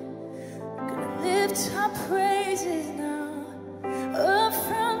louder, gonna lift our praises now. Up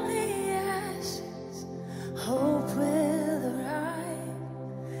from the ashes, hope will arise,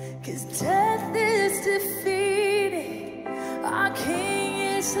 'cause death is defeated, our King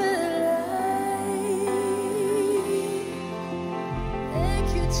is alive. Thank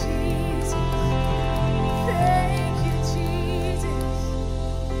you, Jesus. Thank you, Jesus.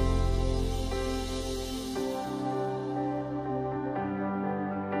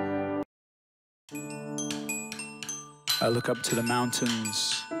 I look up to the mountains.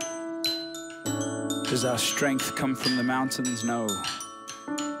 Does our strength come from the mountains? No.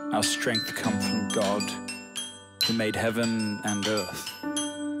 Our strength comes from God, who made heaven and earth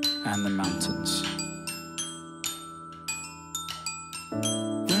and the mountains.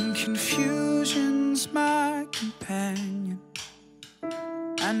 When confusion's my companion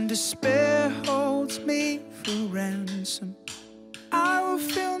and despair holds me for ransom, I will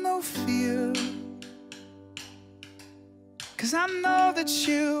feel no fear, 'cause I know that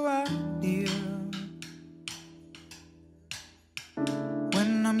you are near.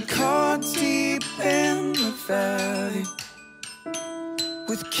 When I'm caught deep in the valley,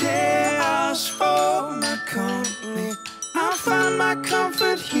 with chaos for my company, I'll find my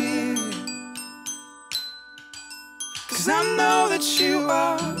comfort here, 'cause I know that you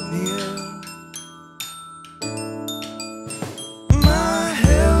are near. My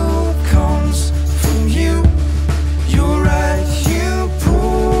help comes from you. You're right, you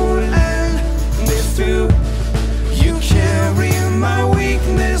pulling me through. You carry my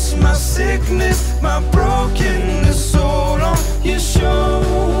weakness, my sickness, my brokenness all on your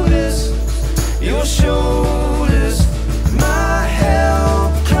shoulders, your shoulders. My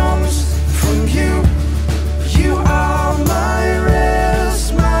help comes from you. You are my rest,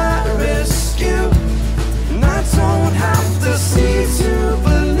 my rescue. And I don't have to see to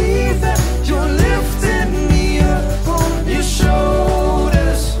believe that you're lifting me up on your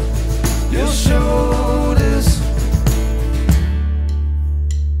shoulders, your shoulders.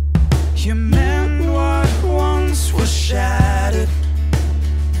 You mend what once was shattered,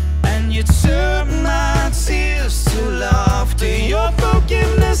 and you turn my tears to laughter. Your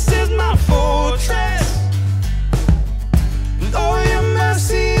forgiveness is my fortress, and all your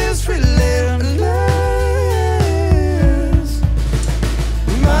mercy is relentless.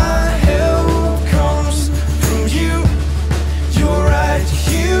 My help comes from you. You're right,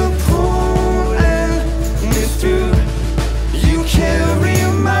 you pulling me through. You carry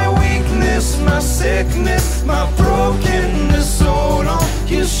my weakness, my sickness, my brokenness all on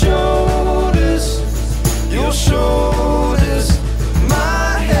your shoulders, your shoulders.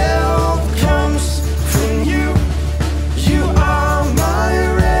 My help comes from you. You are my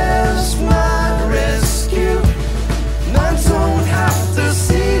rest, my rescue. And I don't have to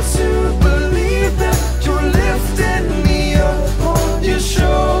see to believe that you're lifting me up on your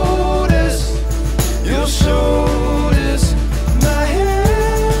shoulders, your shoulders. My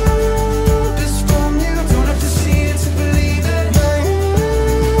help is from you. Don't have to see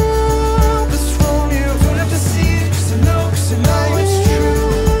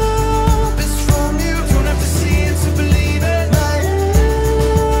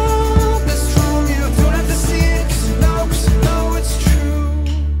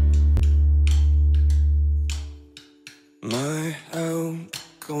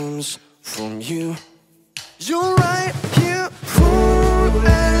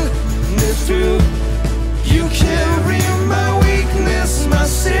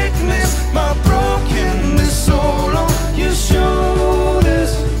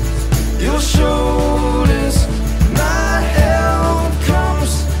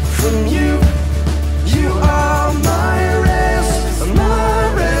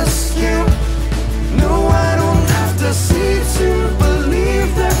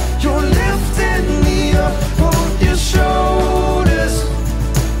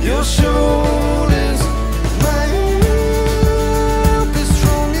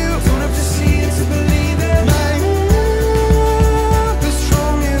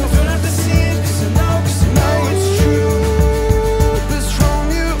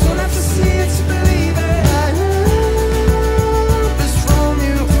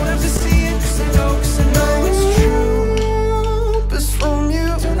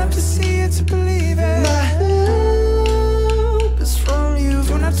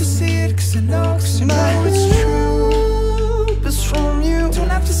to see it, 'cause I know it's true. It's from you.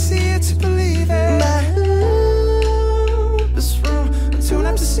 Don't have to see it to believe it. My hope is from. Don't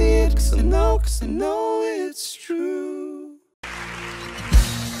have to see it, 'cause I know it's true.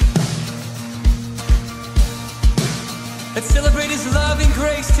 Let's celebrate his love and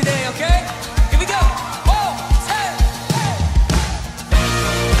grace today, okay? Here we go.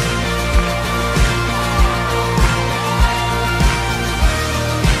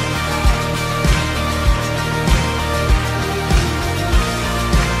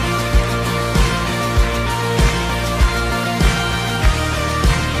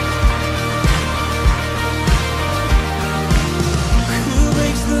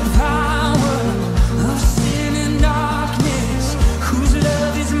 Whose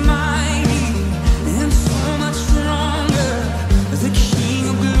love is mighty and so much stronger?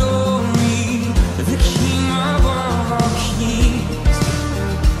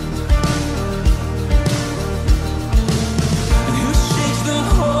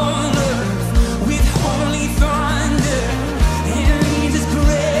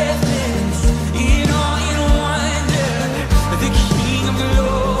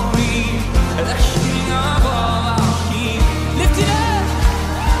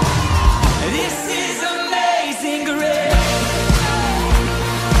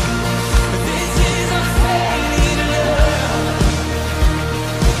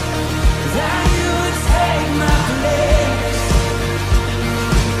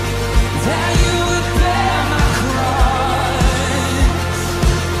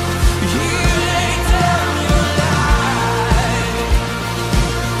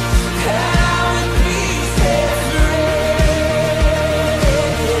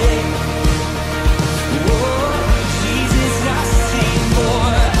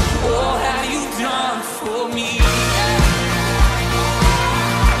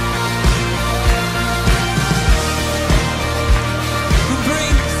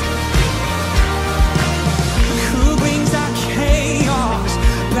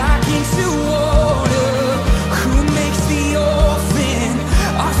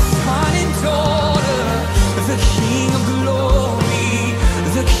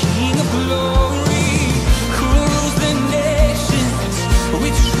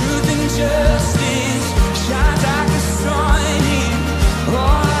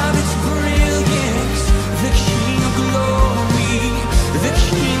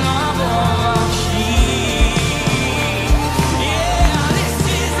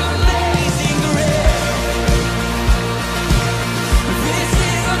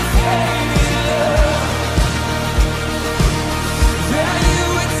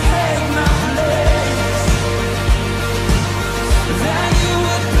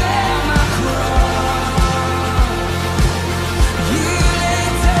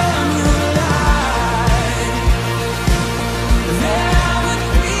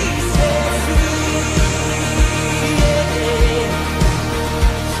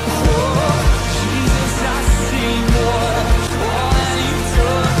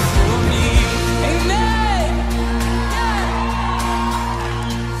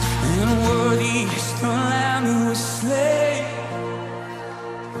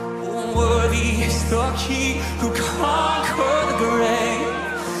 the King who conquered the grave,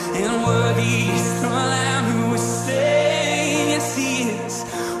 and worthy is the Lamb who was slain. Yes, he is.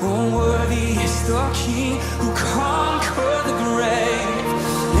 Oh, worthy is the King who conquered the grave,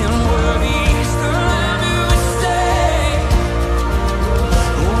 and worthy is the Lamb who was slain.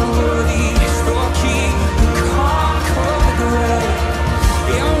 Oh, worthy is the King who conquered the grave,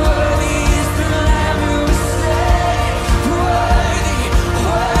 and worthy is the Lamb who was slain. Worthy,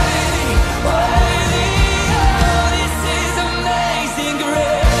 worthy, worthy. Oh, this is amazing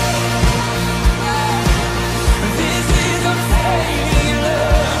grace. This is unfailing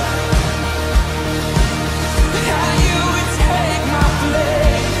love.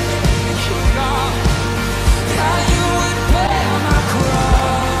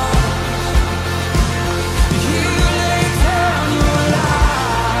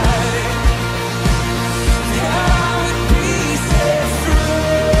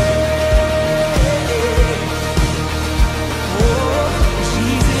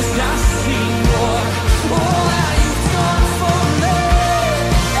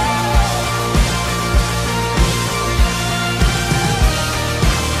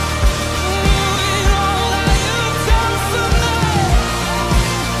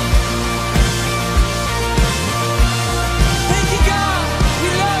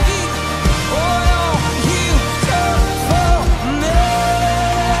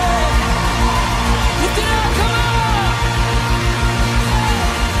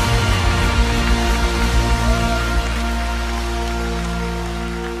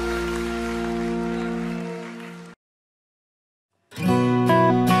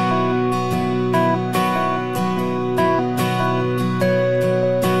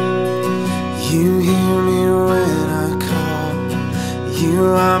 You hear me when I call. You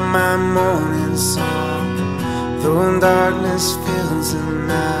are my morning song. Though darkness fills the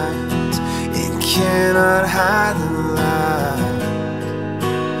night, it cannot hide the light.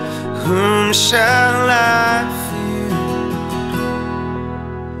 Whom shall I fear?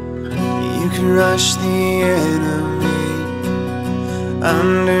 You can rush the enemy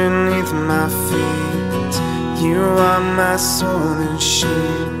underneath my feet. You are my sword and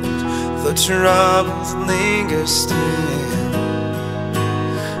shield. The troubles linger still.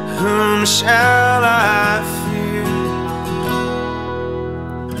 Whom shall I fear?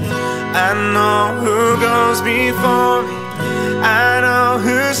 I know who goes before me. I know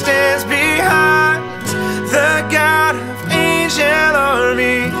who stands behind. The God of angel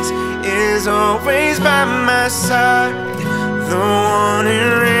armies is always by my side. The one who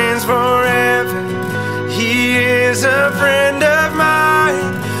reigns forever, he is a friend of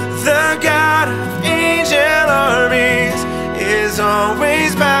mine. The God of angel armies is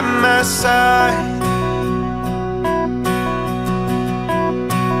always by my side.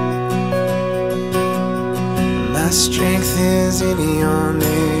 My strength is in your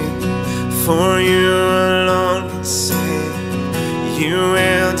name, for you alone can save. You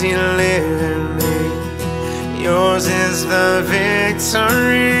will deliver me. Yours is the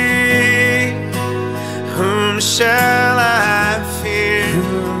victory. Whom shall I fear?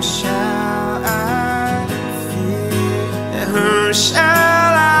 Whom shall I fear? Whom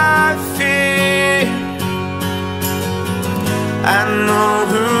shall I fear? I know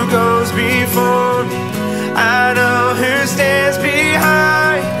who goes before me. I know who stands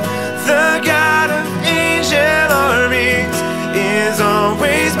behind. The God of angel armies is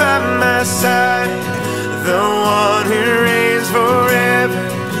always by my side. The one who reigns forever,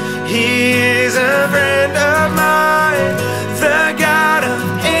 he is a friend of mine. The God of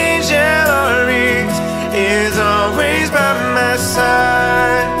angel armies is always by my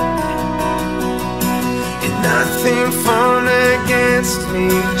side. And nothing formed against me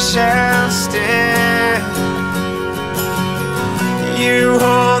shall stand. You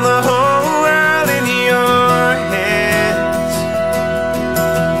hold the whole world in your hands.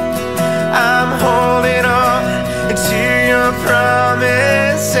 I'm holding on to your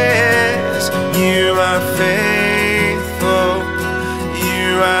promises. You are faithful. You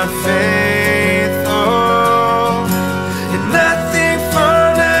are faithful. And nothing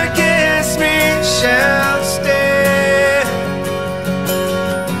formed against me shall stand.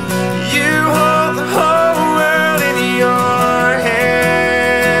 You hold the whole world in your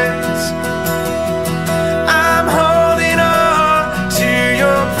hands. I'm holding on to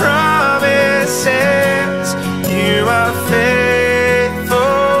your promises. You are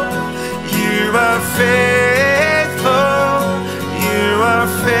faithful. You are faithful. You are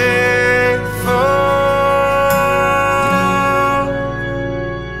faithful.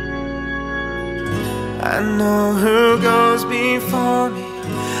 I know who goes before me.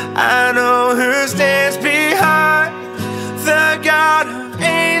 I know who stands behind. The God of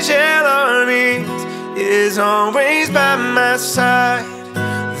angel armies is always by my side.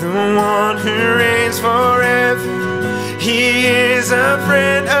 The one who reigns forever, he is a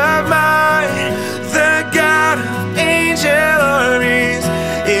friend of mine. The God of angel armies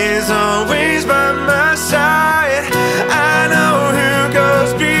is always by my side. I know who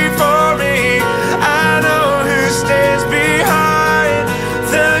goes before me. I know who stands behind.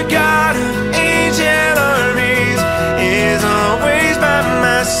 The God of angel armies is always by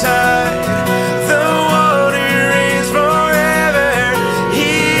my side. The one who reigns forever,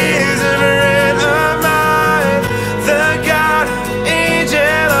 he is a friend of mine. The God of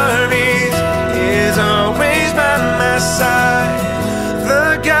angel armies is always by my side.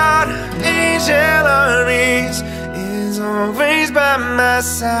 The God of angel armies is always by my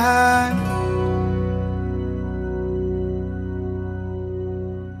side.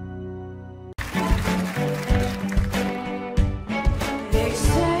 They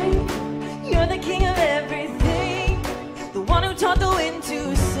say you're the king of everything, the one who taught the wind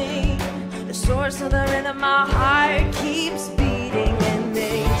to sing, the source of the rhythm my heart keeps beating. And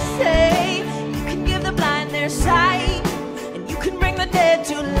they say you can give the blind their sight, and you can bring the dead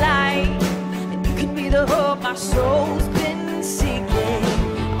to life, and you can be the hope my soul's been seeking.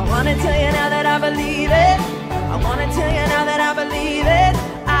 I wanna tell you now that I believe it. I wanna tell you now that I believe it.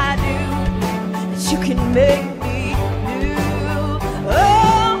 I do, that you can make me new.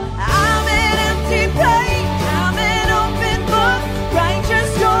 Oh, I'm an empty plate, I'm an open book, write your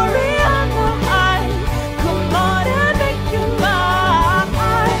story on the mind. Come on and make you mine.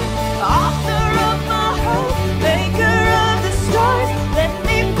 Author of my hope, maker of the stars, let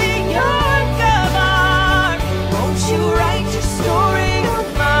me be your guide.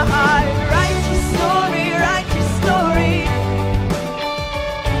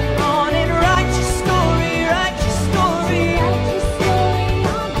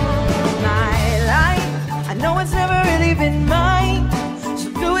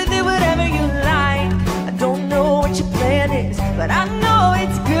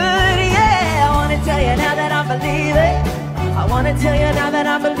 tell you now that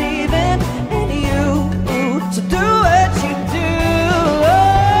I'm believing in you to do what you do.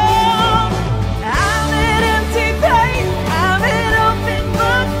 I'm an empty page, I'm an open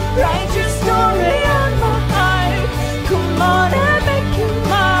book. Write your story on my heart. Come on and make it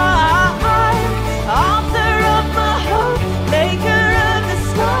mine. Author of my hope, maker of the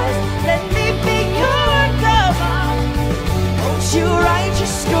stars. Let me be your cover. Won't you write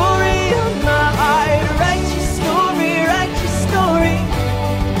your story on my heart? Write your story, write your story.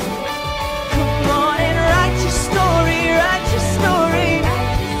 Come on and write your story, write your story.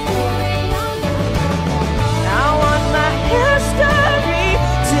 I want my history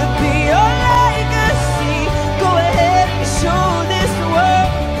to be your legacy. Go ahead and show this world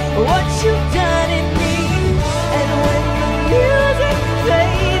what you